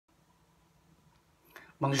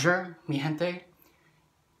Bonjour, mi gente.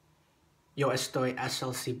 Yo estoy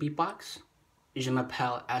SLC Beatbox. Je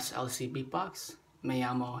m'appelle SLC Beatbox. Me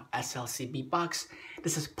llamo SLC Beatbox.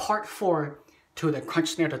 This is part 4 to the crunch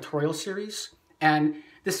snare tutorial series. And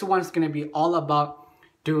this one's going to be all about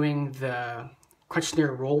doing the crunch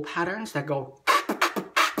snare roll patterns that go.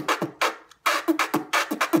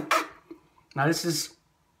 Now this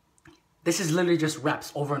is literally just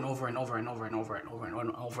reps over and over and over and over and over and over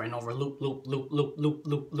and over and over, loop, loop, loop, loop, loop,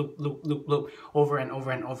 loop, loop, loop, loop, loop, over and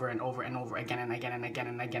over and over and over and over again and again and again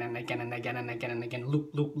and again and again and again and again and again,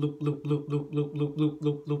 loop, loop, loop, loop, loop, loop, loop, loop, loop,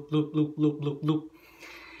 loop, loop, loop, loop, loop, loop, loop.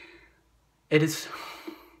 It is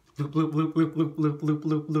loop, loop, loop, loop, loop, loop, loop,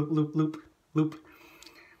 loop, loop, loop, loop, loop.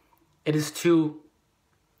 It is to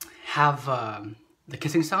have the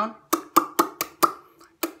kissing sound,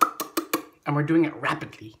 and we're doing it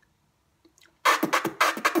rapidly.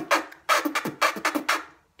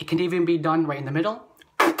 It can even be done right in the middle.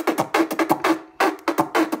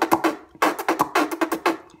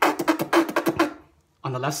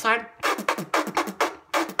 On the left side.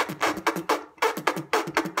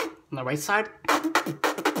 On the right side.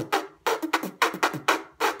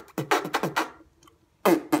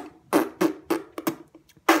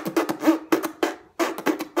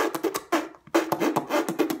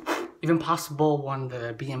 Even possible when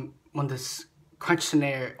this crunch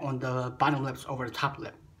snare on the bottom lips over the top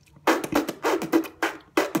lip.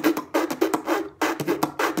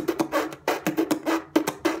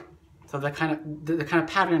 So the kind of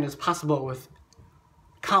pattern is possible with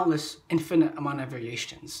countless, infinite amount of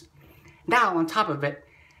variations. Now on top of it,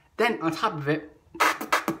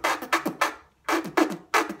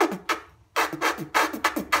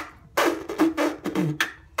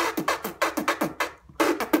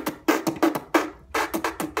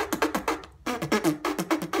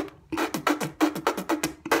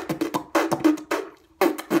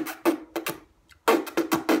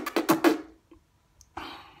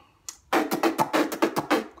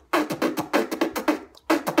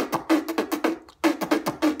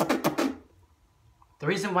 the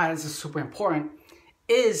reason why this is super important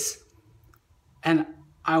is, and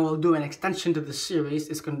I will do an extension to the series,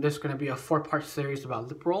 there's going to be a 4-part series about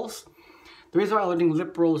lip rolls. The reason why learning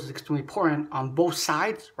lip rolls is extremely important on both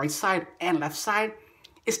sides, right side and left side,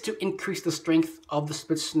 is to increase the strength of the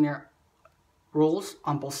split snare rolls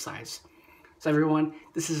on both sides. So everyone,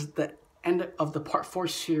 this is the end of the part 4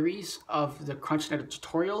 series of the crunch snare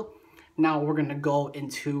tutorial. Now we're going to go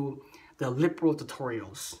into the lip roll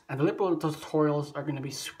tutorials, and the lip roll tutorials are going to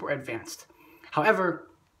be super advanced.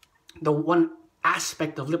 However, the one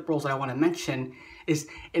aspect of lip rolls I want to mention is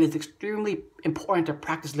it is extremely important to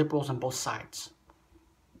practice lip rolls on both sides.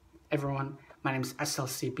 Everyone, my name is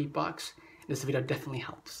SLC Beatbox. This video definitely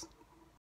helps.